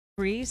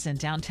breeze in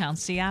downtown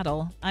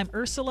Seattle. I'm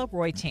Ursula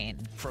Roytain.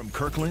 From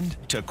Kirkland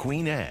to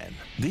Queen Anne,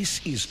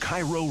 this is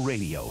KIRO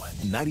Radio,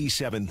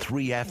 97.3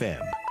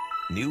 FM.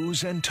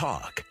 News and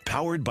talk,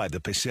 powered by the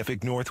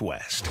Pacific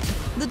Northwest.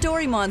 The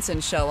Dori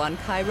Monson Show on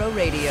KIRO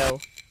Radio.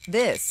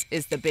 This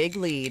is The Big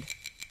Lead.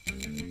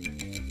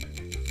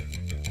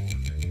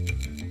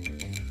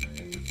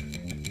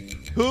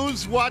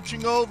 Who's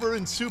watching over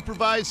and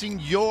supervising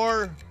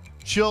your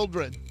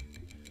children?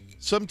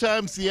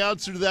 Sometimes the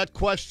answer to that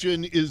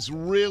question is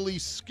really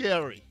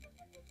scary.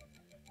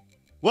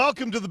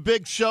 Welcome to The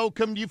Big Show,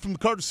 coming to you from the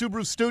Carter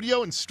Subaru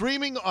studio and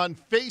streaming on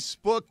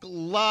Facebook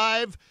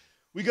Live.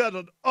 We got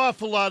an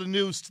awful lot of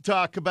news to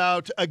talk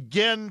about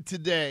again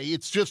today.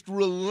 It's just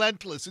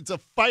relentless. It's a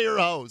fire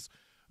hose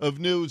of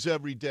news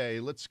every day.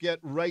 Let's get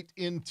right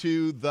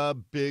into The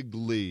Big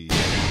Lead.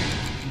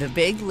 The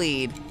Big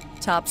Lead.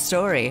 Top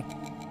story.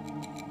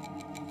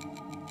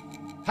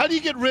 How do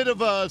you get rid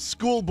of a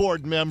school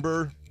board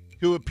member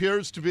who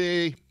appears to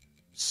be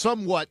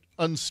somewhat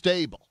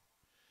unstable?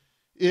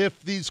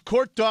 If these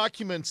court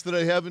documents that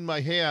I have in my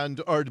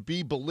hand are to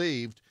be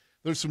believed,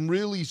 there's some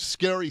really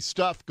scary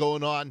stuff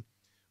going on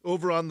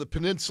over on the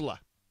peninsula.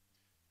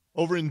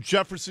 Over in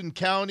Jefferson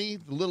County,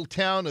 the little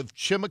town of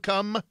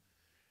Chimacum,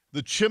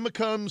 the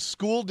Chimacum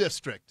School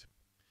District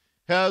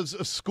has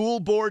a school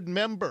board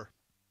member.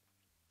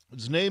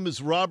 His name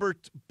is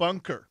Robert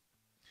Bunker.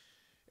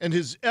 And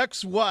his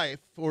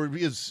ex-wife, or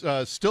his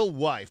still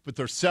wife, but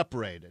they're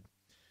separated,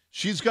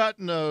 she's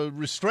gotten a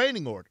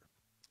restraining order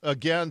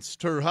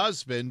against her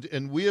husband,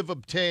 and we have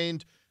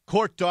obtained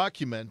court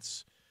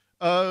documents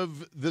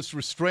of this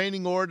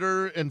restraining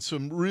order and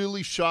some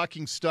really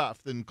shocking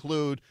stuff that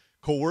include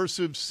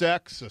coercive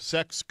sex, a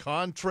sex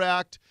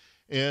contract,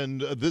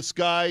 and this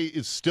guy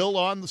is still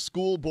on the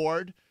school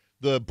board.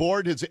 The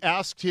board has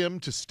asked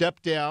him to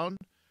step down.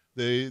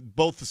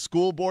 Both the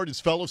school board,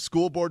 his fellow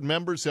school board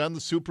members, and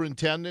the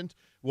superintendent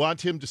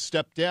want him to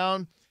step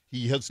down.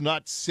 He has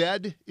not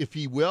said if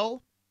he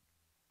will.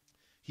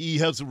 He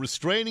has a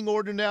restraining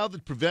order now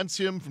that prevents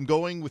him from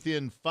going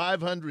within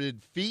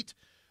 500 feet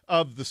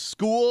of the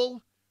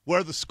school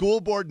where the school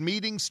board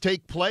meetings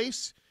take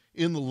place,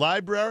 in the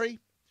library.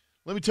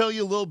 Let me tell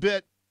you a little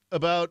bit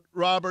about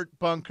Robert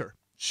Bunker.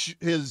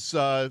 His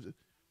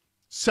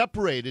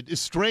separated,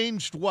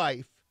 estranged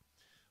wife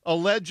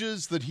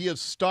alleges that he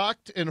has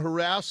stalked and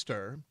harassed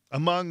her,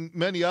 among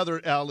many other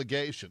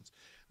allegations.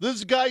 This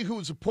is a guy who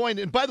was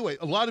appointed, and by the way,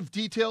 a lot of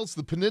details,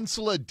 the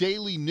Peninsula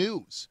Daily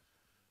News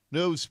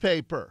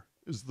newspaper,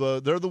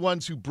 they're the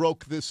ones who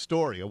broke this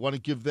story. I want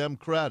to give them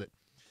credit.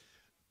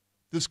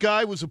 This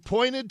guy was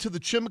appointed to the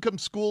Chimacum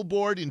School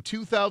Board in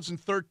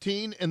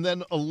 2013 and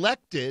then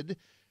elected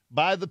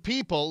by the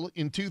people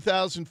in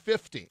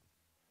 2015.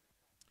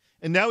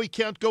 And now he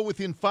can't go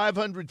within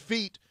 500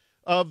 feet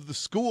of the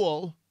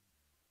school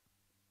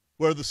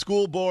where the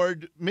school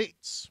board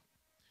meets.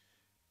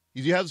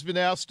 He has been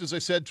asked, as I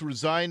said, to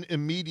resign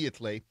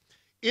immediately.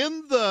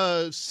 In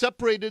the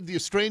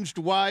estranged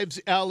wife's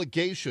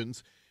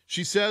allegations,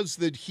 she says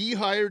that he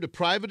hired a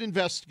private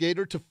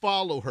investigator to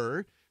follow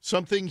her,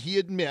 something he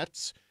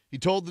admits. He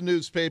told the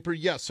newspaper,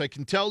 "Yes, I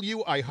can tell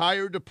you I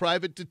hired a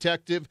private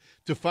detective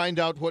to find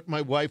out what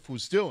my wife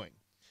was doing."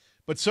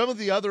 But some of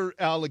the other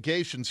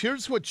allegations,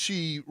 here's what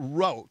she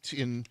wrote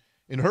in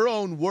her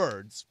own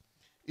words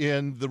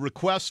in the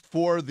request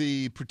for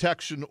the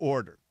protection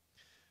order.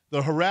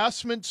 "The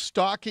harassment,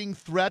 stalking,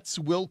 threats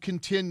will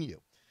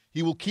continue.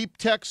 He will keep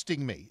texting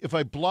me. If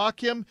I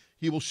block him,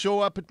 he will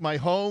show up at my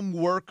home,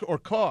 work, or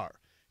car.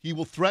 He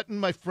will threaten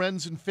my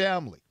friends and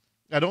family.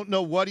 I don't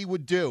know what he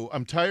would do.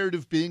 I'm tired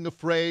of being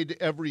afraid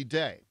every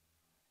day."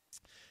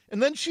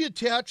 And then she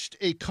attached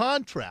a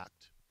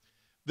contract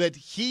that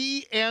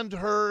he and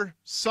her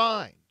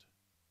signed.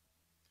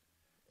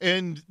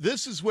 And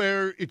this is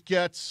where it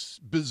gets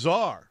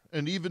bizarre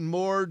and even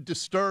more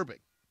disturbing.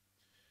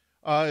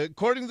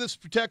 According to this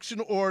protection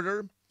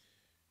order,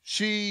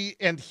 she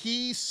and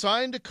he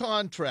signed a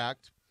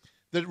contract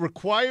that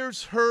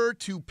requires her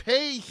to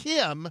pay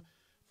him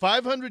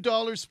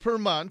 $500 per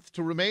month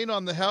to remain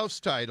on the house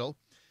title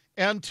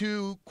and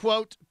to,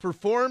 quote,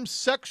 perform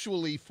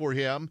sexually for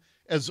him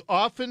as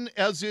often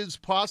as is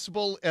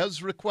possible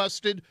as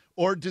requested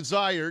or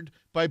desired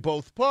by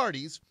both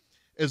parties,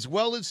 as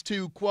well as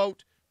to,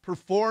 quote,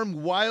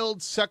 perform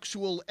wild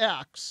sexual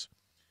acts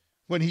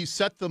when he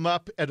set them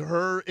up at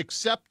her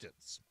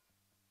acceptance.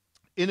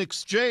 In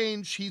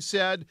exchange, he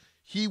said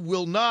he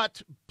will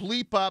not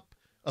bleep up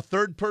a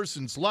third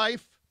person's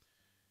life.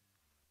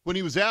 When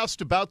he was asked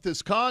about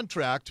this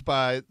contract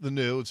by the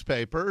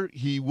newspaper,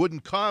 he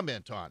wouldn't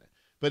comment on it,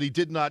 but he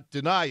did not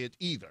deny it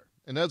either.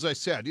 And as I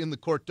said, in the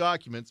court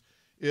documents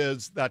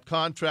is that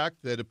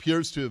contract that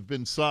appears to have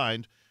been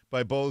signed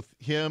by both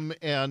him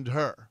and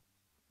her.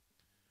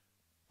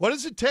 What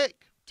does it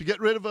take to get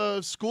rid of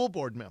a school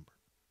board member?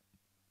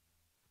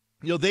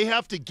 You know, they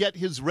have to get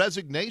his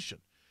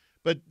resignation,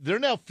 but they're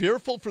now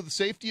fearful for the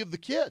safety of the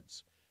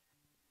kids.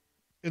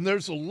 And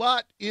there's a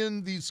lot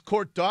in these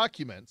court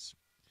documents.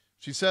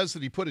 She says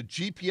that he put a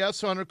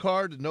GPS on her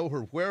car to know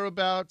her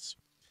whereabouts.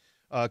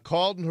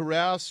 called and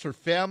harassed her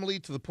family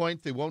to the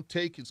point they won't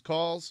take his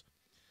calls,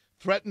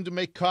 threatened to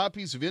make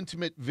copies of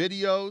intimate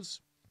videos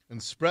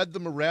and spread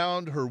them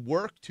around her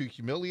work to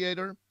humiliate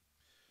her,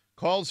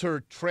 calls her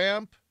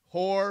tramp,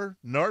 whore,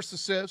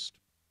 narcissist,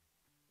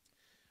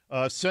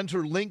 sent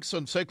her links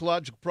on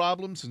psychological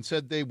problems and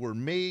said they were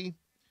me,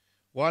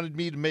 wanted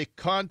me to make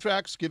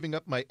contracts, giving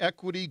up my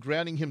equity,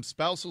 granting him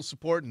spousal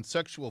support and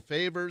sexual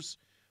favors,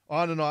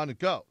 on and on it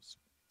goes.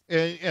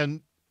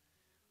 And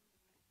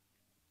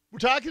we're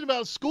talking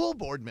about a school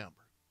board member.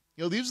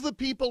 You know, these are the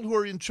people who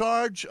are in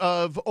charge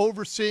of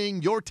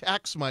overseeing your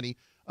tax money,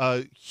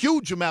 a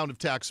huge amount of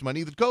tax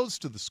money that goes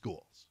to the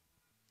schools.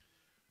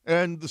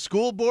 And the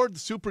school board, the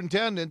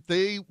superintendent,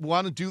 they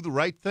want to do the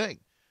right thing.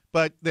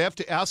 But they have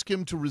to ask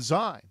him to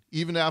resign,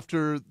 even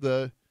after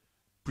the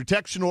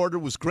protection order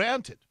was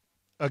granted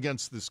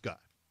against this guy.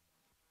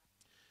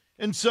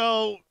 And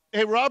so,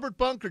 hey, Robert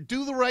Bunker,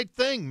 do the right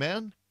thing,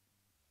 man.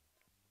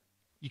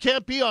 You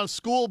can't be on a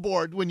school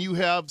board when you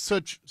have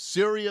such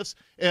serious,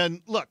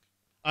 and look,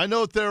 I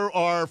know that there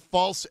are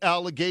false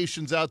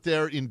allegations out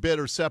there in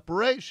bitter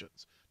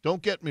separations.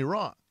 Don't get me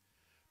wrong.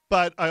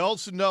 But I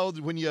also know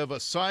that when you have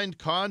a signed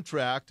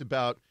contract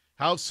about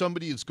how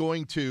somebody is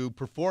going to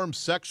perform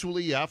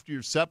sexually after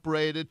you're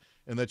separated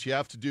and that you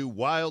have to do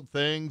wild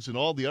things and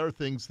all the other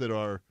things that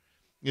are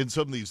in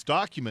some of these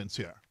documents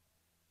here,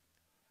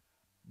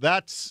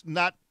 that's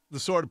not the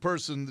sort of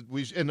person that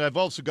we – and I've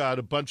also got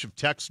a bunch of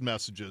text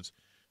messages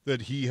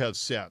that he has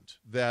sent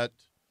that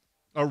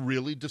are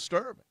really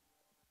disturbing.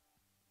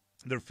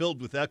 They're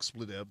filled with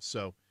expletives,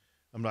 so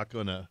I'm not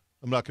going to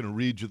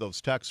read you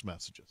those text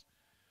messages.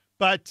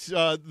 But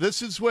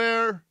this is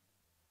where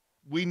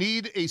we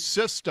need a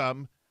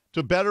system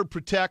to better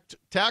protect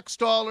tax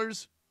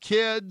dollars,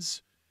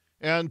 kids,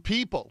 and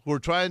people who are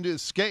trying to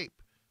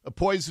escape a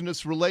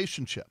poisonous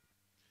relationship.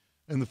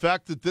 And the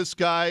fact that this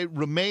guy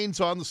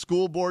remains on the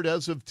school board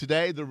as of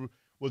today, there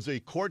was a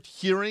court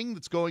hearing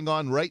that's going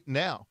on right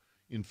now,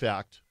 in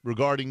fact,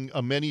 regarding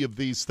many of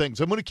these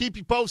things. I'm going to keep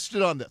you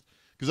posted on this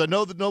because I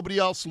know that nobody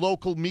else,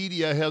 local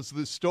media, has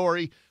this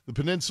story. The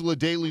Peninsula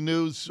Daily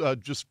News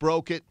just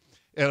broke it,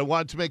 and I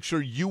wanted to make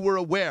sure you were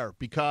aware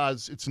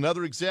because it's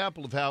another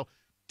example of how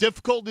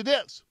difficult it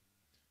is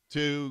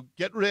to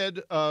get rid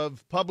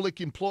of public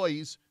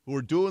employees who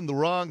are doing the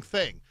wrong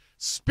thing.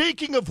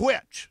 Speaking of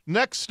which,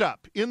 next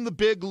up in the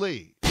big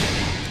lead.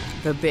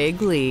 The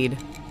big lead.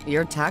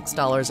 Your tax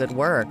dollars at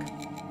work.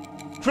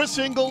 Chris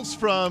Ingalls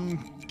from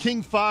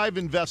King 5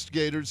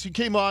 Investigators, he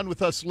came on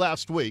with us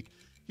last week.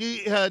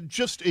 He had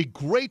just a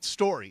great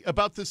story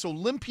about this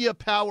Olympia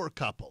power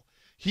couple.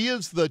 He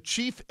is the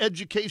chief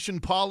education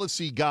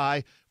policy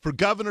guy for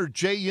Governor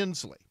Jay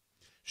Inslee.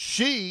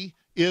 She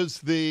is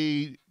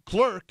the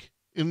clerk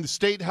in the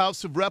State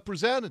House of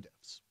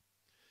Representatives.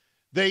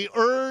 They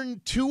earn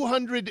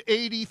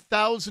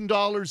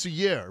 $280,000 a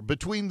year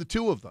between the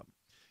two of them.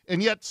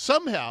 And yet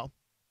somehow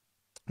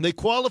they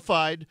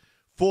qualified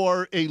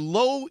for a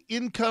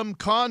low-income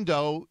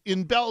condo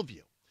in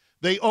Bellevue.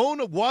 They own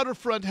a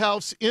waterfront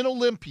house in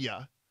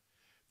Olympia.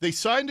 They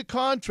signed a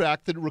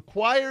contract that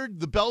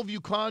required the Bellevue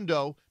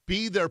condo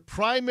be their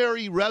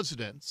primary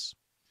residence.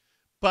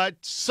 But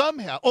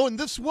somehow, and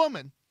this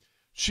woman,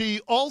 she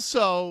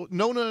also,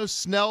 Nona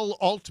Snell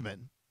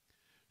Altman,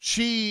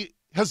 she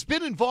has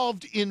been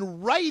involved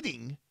in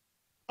writing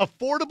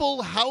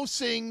affordable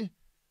housing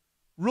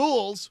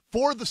rules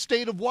for the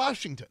state of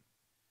Washington.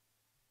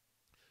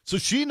 So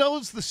she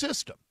knows the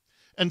system.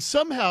 And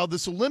somehow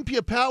this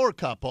Olympia power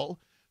couple,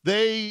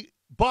 they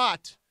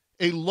bought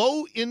a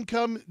low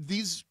income,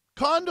 these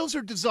condos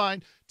are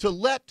designed to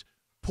let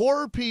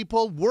poorer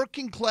people,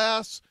 working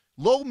class,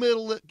 low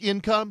middle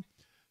income,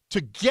 to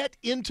get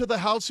into the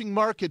housing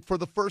market for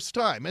the first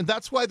time. And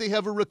that's why they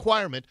have a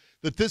requirement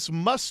that this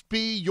must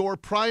be your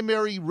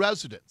primary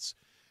residence.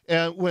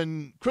 And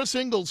when Chris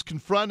Ingalls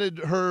confronted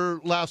her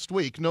last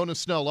week, Nona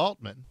Snell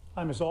Altman.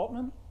 Hi, Ms.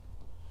 Altman.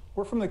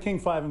 We're from the King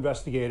 5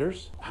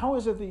 Investigators. How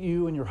is it that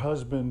you and your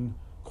husband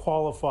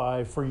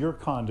qualify for your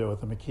condo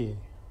at the McKee?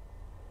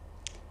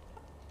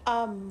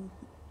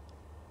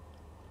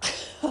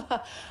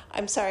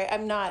 I'm sorry,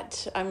 I'm a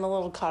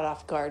little caught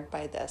off guard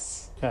by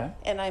this. Okay.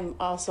 And I'm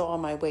also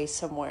on my way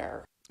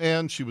somewhere.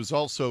 And she was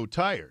also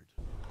tired.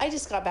 I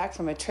just got back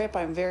from a trip.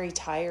 I'm very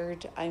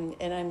tired.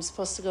 I'm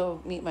supposed to go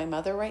meet my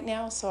mother right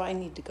now, so I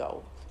need to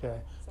go. Okay.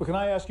 But can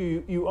I ask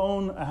you, you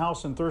own a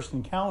house in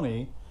Thurston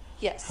County.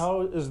 Yes.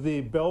 How is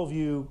the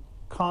Bellevue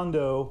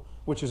condo,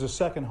 which is a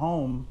second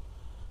home,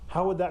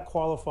 how would that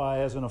qualify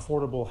as an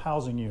affordable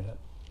housing unit?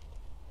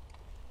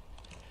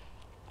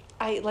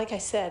 Like I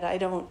said, I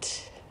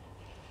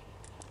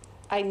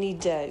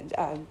need to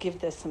give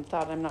this some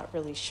thought. I'm not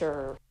really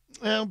sure.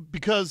 Well,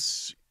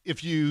 because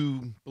if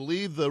you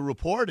believe the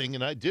reporting,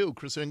 and I do,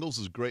 Chris Ingalls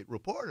is a great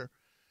reporter,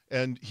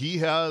 and he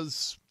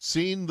has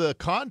seen the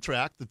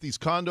contract that these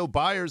condo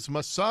buyers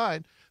must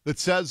sign that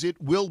says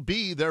it will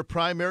be their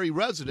primary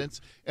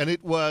residence, and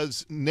it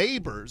was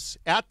neighbors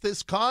at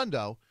this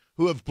condo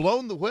who have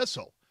blown the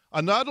whistle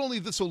on not only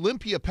this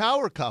Olympia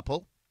power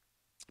couple,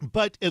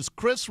 but as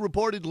Chris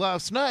reported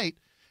last night,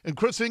 And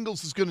Chris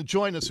Ingalls is going to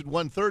join us at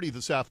 1:30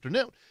 this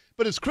afternoon.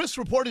 But as Chris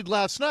reported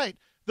last night,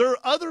 there are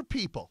other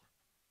people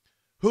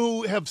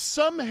who have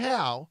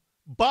somehow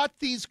bought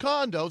these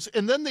condos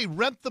and then they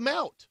rent them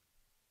out.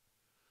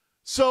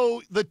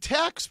 So the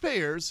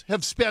taxpayers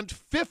have spent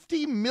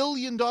 $50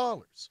 million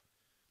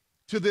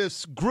to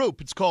this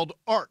group. It's called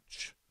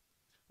ARCH,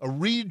 a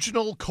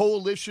regional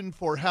coalition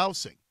for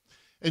housing.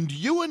 And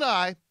you and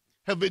I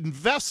have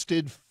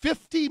invested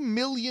 $50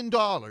 million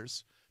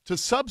to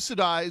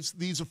subsidize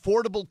these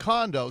affordable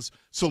condos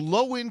so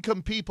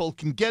low-income people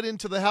can get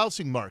into the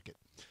housing market.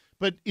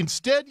 But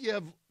instead, you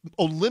have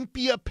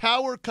Olympia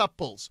power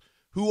couples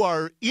who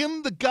are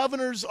in the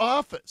governor's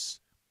office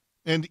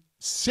and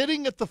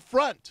sitting at the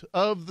front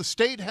of the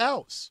state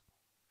house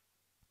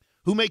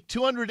who make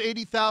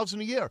 $280,000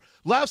 a year.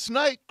 Last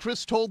night,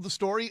 Chris told the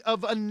story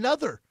of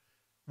another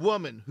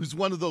woman who's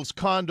one of those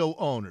condo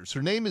owners.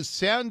 Her name is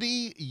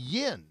Sandy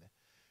Yin.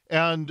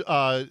 And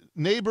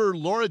neighbor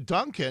Laura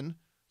Duncan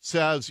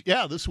says,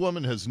 yeah, this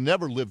woman has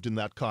never lived in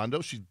that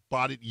condo. She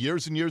bought it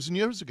years and years and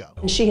years ago.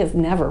 And she has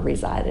never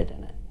resided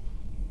in it.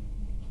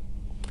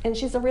 And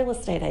she's a real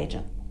estate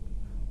agent.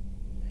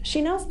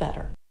 She knows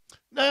better.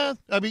 Nah,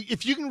 I mean,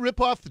 if you can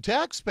rip off the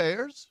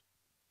taxpayers,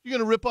 you're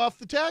going to rip off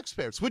the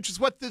taxpayers, which is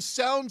what this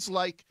sounds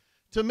like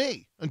to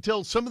me,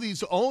 until some of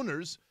these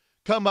owners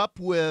come up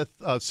with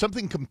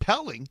something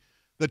compelling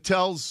that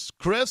tells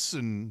Chris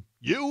and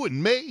you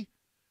and me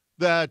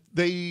that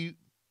they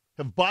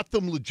have bought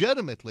them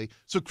legitimately.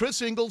 So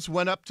Chris Ingalls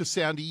went up to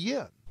Sandy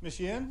Yin. Miss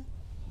Yin,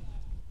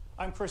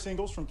 I'm Chris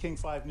Ingalls from King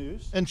 5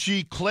 News. And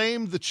she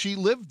claimed that she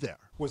lived there.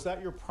 Was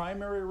that your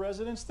primary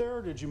residence there,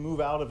 or did you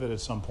move out of it at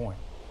some point?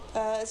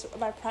 It's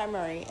my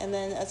primary, and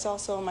then it's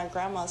also my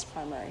grandma's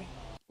primary.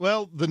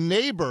 Well, the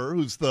neighbor,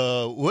 who's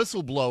the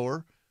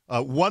whistleblower,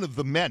 one of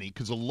the many,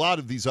 because a lot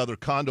of these other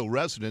condo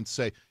residents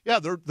say, yeah,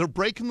 they're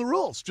breaking the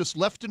rules, just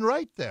left and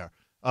right there.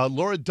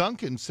 Laura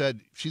Duncan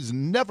said she's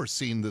never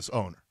seen this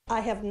owner.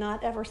 I have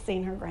not ever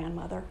seen her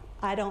grandmother.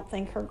 I don't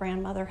think her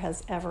grandmother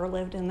has ever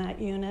lived in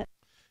that unit.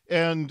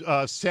 And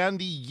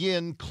Sandy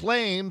Yin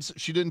claims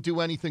she didn't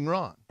do anything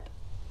wrong.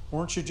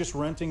 Weren't you just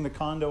renting the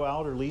condo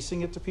out or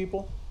leasing it to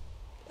people?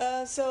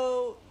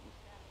 Sorry,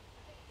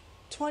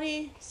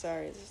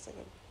 there's like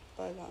a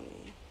bug on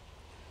me.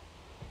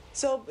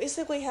 So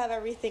basically have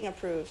everything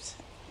approved.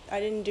 I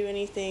didn't do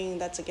anything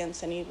that's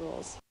against any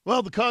rules.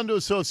 Well, the condo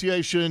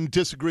association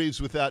disagrees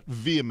with that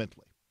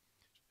vehemently.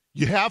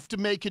 You have to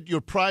make it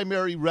your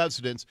primary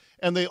residence.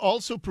 And they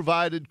also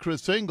provided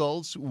Chris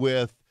Ingalls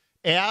with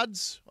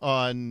ads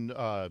on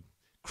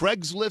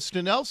Craigslist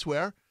and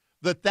elsewhere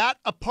that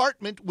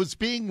apartment was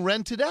being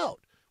rented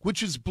out,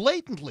 which is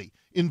blatantly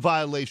in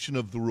violation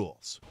of the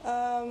rules.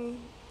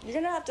 You're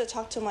going to have to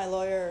talk to my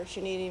lawyer if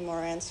you need any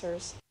more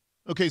answers.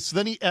 Okay, so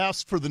then he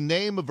asked for the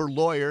name of her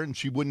lawyer, and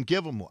she wouldn't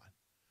give him one.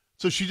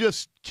 So she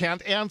just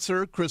can't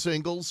answer Chris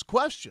Ingalls'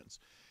 questions.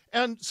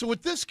 And so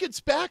what this gets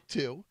back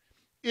to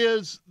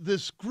is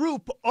this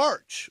group,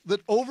 ARCH,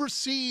 that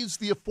oversees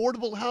the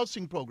affordable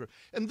housing program.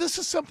 And this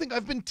is something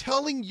I've been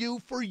telling you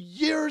for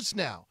years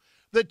now,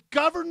 that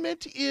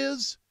government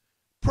is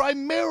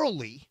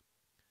primarily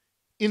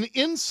an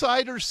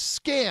insider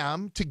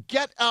scam to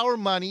get our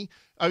money.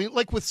 I mean,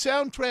 like with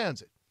Sound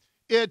Transit,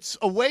 it's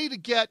a way to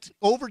get,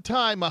 over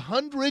time,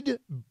 $100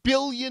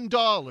 billion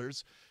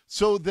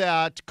so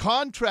that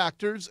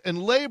contractors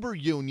and labor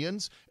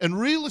unions and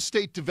real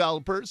estate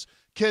developers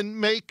can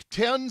make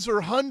tens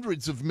or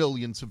hundreds of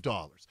millions of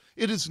dollars.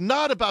 It is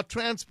not about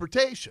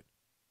transportation.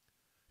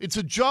 It's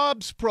a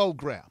jobs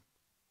program.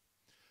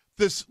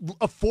 This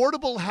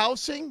affordable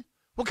housing,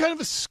 what kind of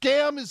a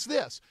scam is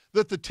this?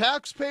 That the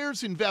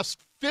taxpayers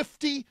invest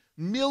 $50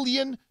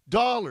 million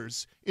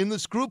in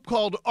this group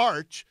called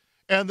ARCH,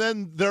 and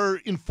then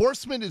their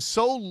enforcement is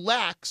so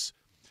lax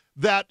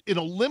that an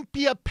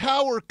Olympia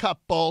power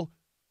couple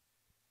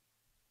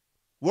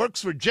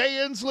works for Jay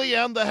Inslee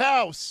and the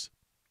House,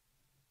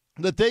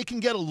 that they can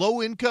get a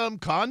low-income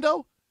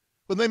condo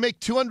when they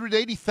make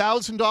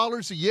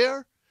 $280,000 a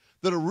year?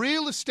 That a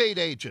real estate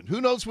agent,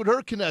 who knows what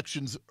her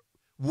connections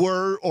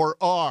were or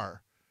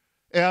are,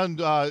 and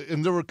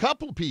there were a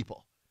couple of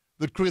people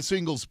that Chris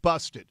Ingalls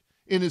busted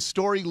in his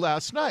story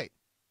last night.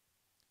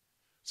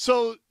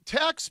 So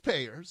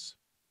taxpayers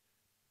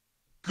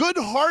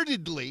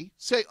good-heartedly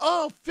say,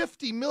 oh,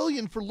 $50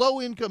 million for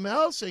low-income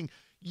housing.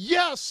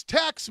 Yes,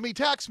 tax me,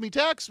 tax me,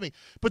 tax me.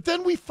 But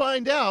then we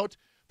find out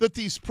that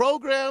these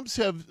programs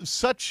have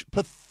such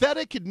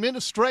pathetic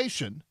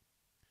administration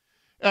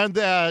and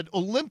that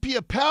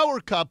Olympia power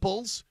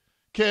couples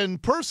can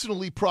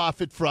personally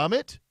profit from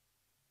it.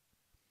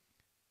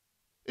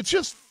 It's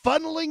just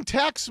funneling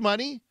tax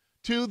money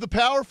to the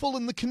powerful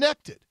and the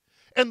connected.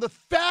 And the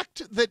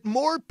fact that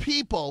more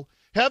people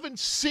haven't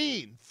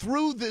seen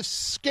through this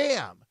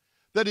scam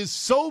that is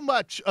so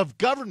much of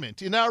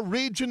government in our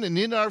region and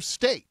in our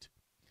state,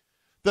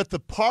 that the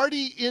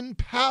party in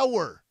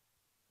power,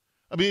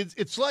 I mean,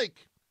 it's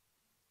like,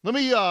 let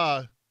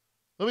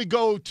me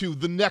go to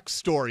the next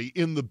story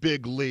in the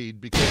big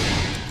lead. Because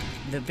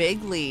The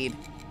Big Lead.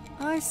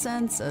 I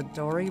sense a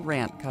Dori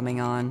rant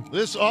coming on.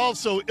 This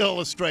also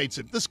illustrates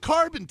it. This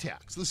carbon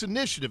tax, this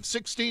initiative,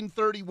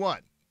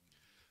 1631,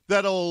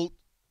 that'll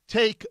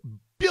take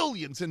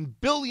billions and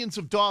billions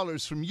of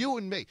dollars from you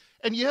and me.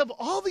 And you have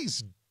all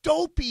these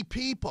dopey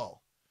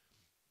people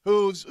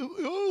who's,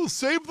 oh,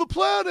 save the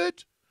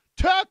planet,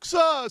 tax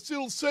us,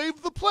 it'll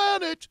save the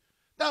planet.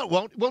 No,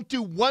 it won't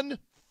do one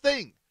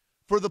thing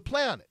for the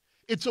planet.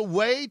 It's a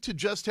way to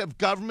just have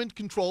government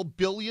control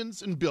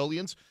billions and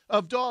billions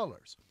of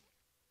dollars.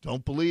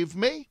 Don't believe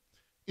me?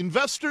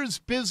 Investors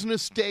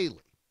Business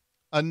Daily,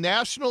 a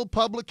national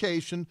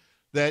publication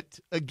that,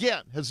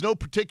 again, has no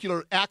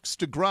particular axe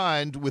to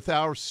grind with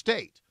our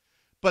state.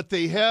 But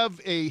they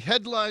have a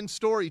headline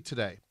story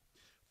today.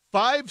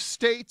 5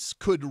 states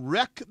could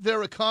wreck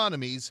their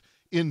economies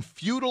in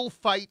futile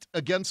fight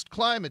against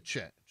climate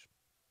change.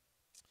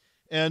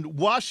 And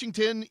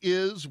Washington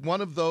is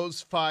one of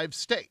those 5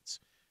 states.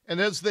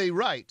 And as they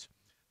write,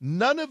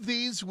 none of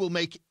these will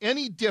make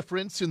any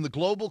difference in the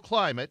global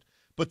climate,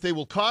 but they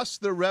will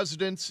cost their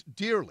residents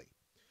dearly.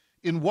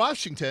 In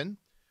Washington,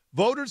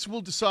 voters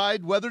will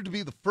decide whether to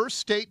be the first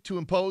state to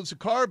impose a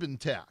carbon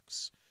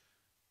tax.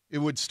 It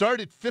would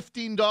start at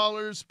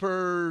 $15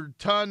 per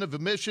ton of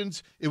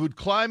emissions. It would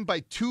climb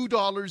by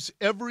 $2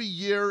 every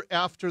year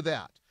after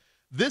that.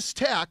 This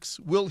tax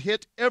will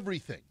hit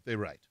everything, they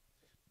write.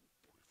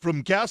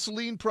 From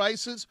gasoline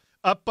prices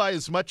up by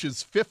as much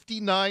as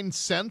 59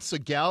 cents a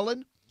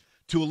gallon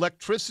to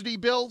electricity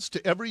bills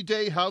to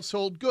everyday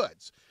household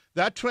goods.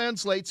 That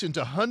translates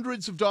into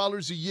hundreds of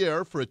dollars a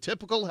year for a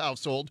typical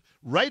household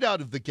right out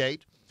of the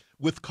gate,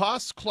 with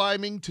costs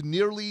climbing to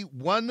nearly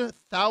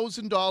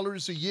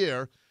 $1,000 a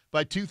year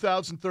by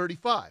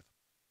 2035.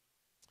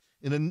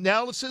 An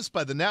analysis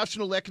by the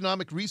National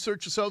Economic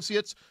Research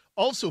Associates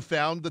also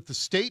found that the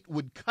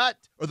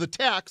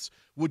tax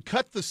would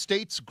cut the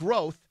state's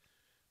growth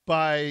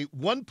by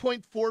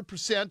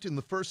 1.4% in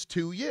the first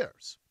 2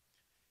 years.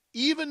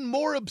 Even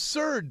more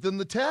absurd than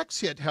the tax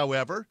hit,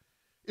 however,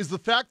 is the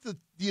fact that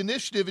the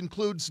initiative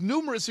includes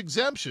numerous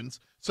exemptions,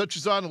 such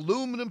as on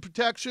aluminum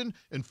protection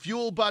and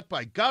fuel bought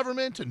by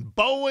government and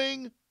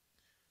Boeing.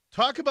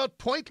 Talk about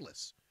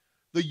pointless.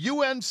 The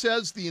UN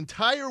says the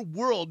entire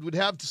world would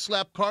have to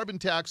slap carbon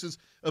taxes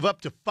of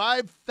up to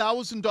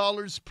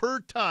 $5,000 per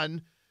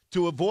ton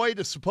to avoid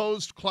a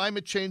supposed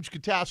climate change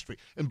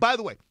catastrophe. And by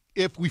the way,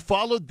 if we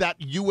followed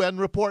that UN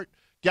report,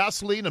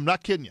 gasoline, I'm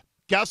not kidding you,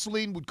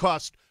 gasoline would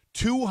cost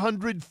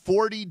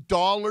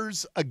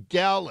 $240 a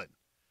gallon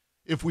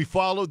if we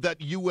followed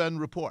that UN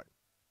report.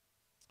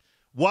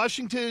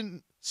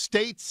 Washington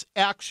state's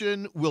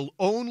action will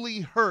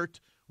only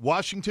hurt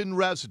Washington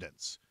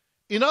residents.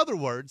 In other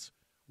words,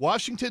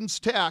 Washington's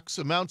tax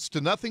amounts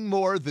to nothing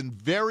more than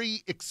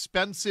very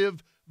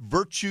expensive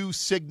virtue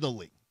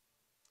signaling.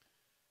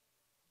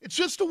 It's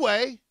just a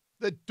way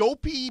that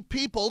dopey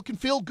people can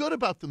feel good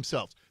about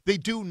themselves. They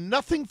do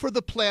nothing for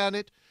the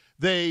planet.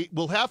 They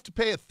will have to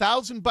pay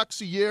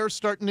 $1,000 a year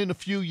starting in a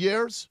few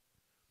years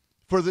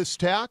for this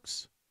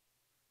tax,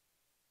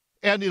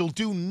 and it'll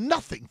do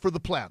nothing for the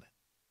planet.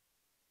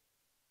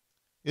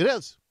 It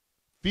is.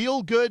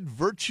 Feel-good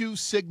virtue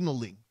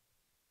signaling.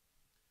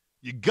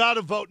 You got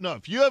to vote no.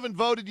 If you haven't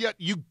voted yet,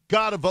 you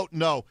got to vote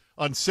no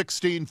on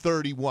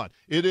 1631.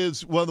 It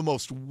is one of the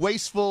most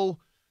wasteful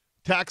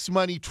tax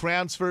money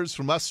transfers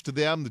from us to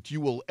them that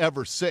you will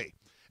ever see.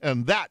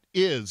 And that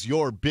is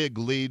your big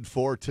lead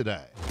for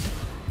today.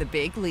 The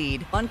Big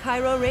Lead on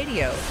KIRO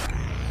Radio.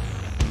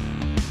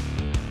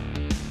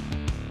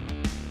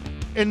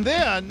 And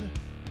then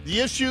the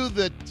issue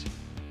that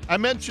I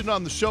mentioned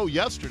on the show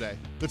yesterday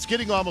that's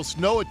getting almost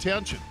no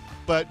attention,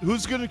 but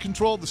who's going to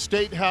control the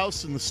state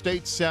house and the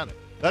state senate?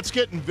 That's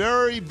getting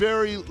very,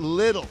 very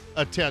little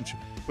attention,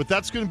 but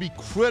that's going to be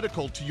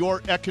critical to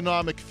your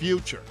economic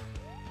future.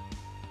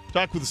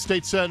 Talk with the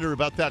state senator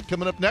about that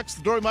coming up next.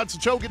 The Dori Monson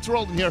Show gets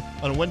rolling here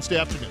on a Wednesday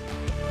afternoon.